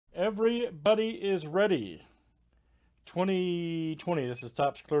Everybody is ready. 2020. This is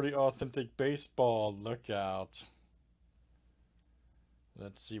Topps Clearly Authentic Baseball. Look out.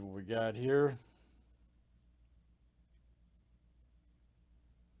 Let's see what we got here.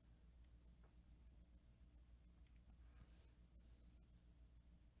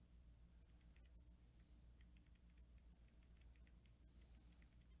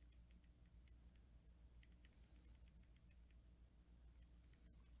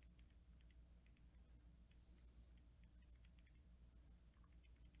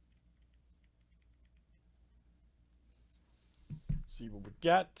 See what we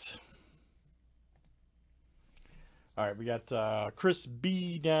got. All right, we got Chris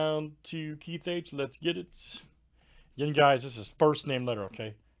B down to Keith H. Let's get it. Again, guys, this is first name letter,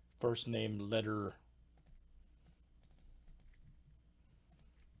 okay? First name letter.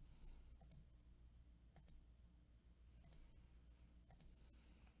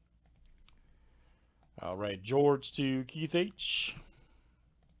 All right, George to Keith H.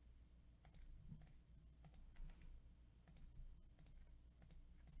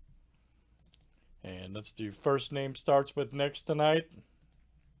 And let's do first name starts with next tonight.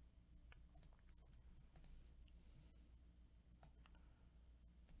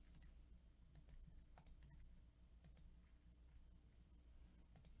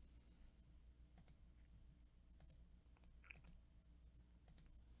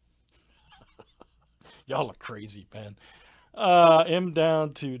 Y'all are crazy, man. M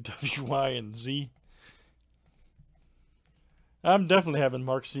down to W, Y, and Z. I'm definitely having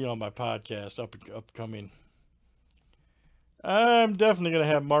Mark C on my podcast upcoming. I'm definitely going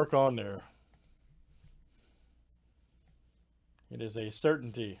to have Mark on there. It is a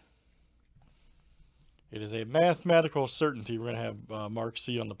certainty. It is a mathematical certainty we're going to have Mark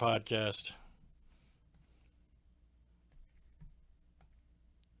C on the podcast.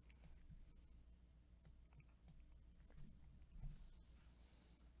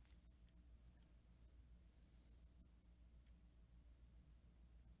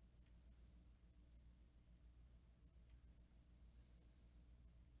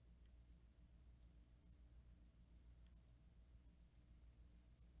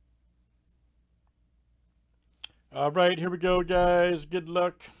 All right, here we go, guys. Good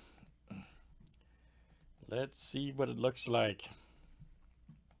luck. Let's see what it looks like.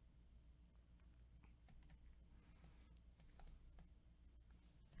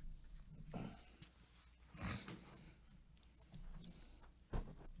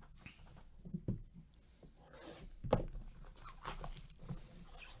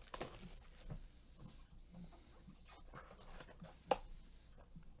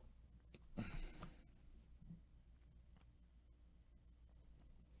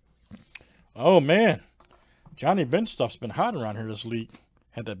 Oh, man. Johnny Bench stuff's been hot around here this week.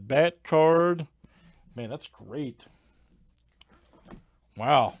 Had that bat card. Man, that's great.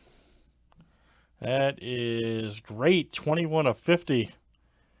 Wow. That is great. 21 of 50.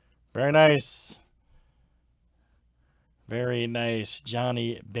 Very nice. Very nice.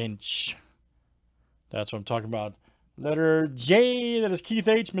 Johnny Bench. That's what I'm talking about. Letter J. That is Keith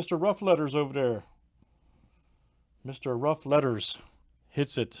H. Mr. Rough Letters over there. Mr. Rough Letters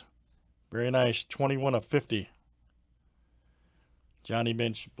hits it. Very nice. 21 of 50. Johnny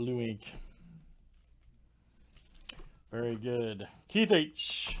Bench, blue ink. Very good. Keith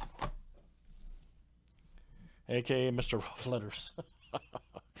H. A.K.A. Mr. Rough Letters.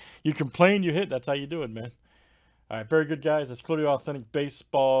 You complain, you hit. That's how you do it, man. All right, very good, guys. That's Clearly Authentic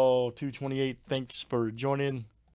Baseball 228. Thanks for joining.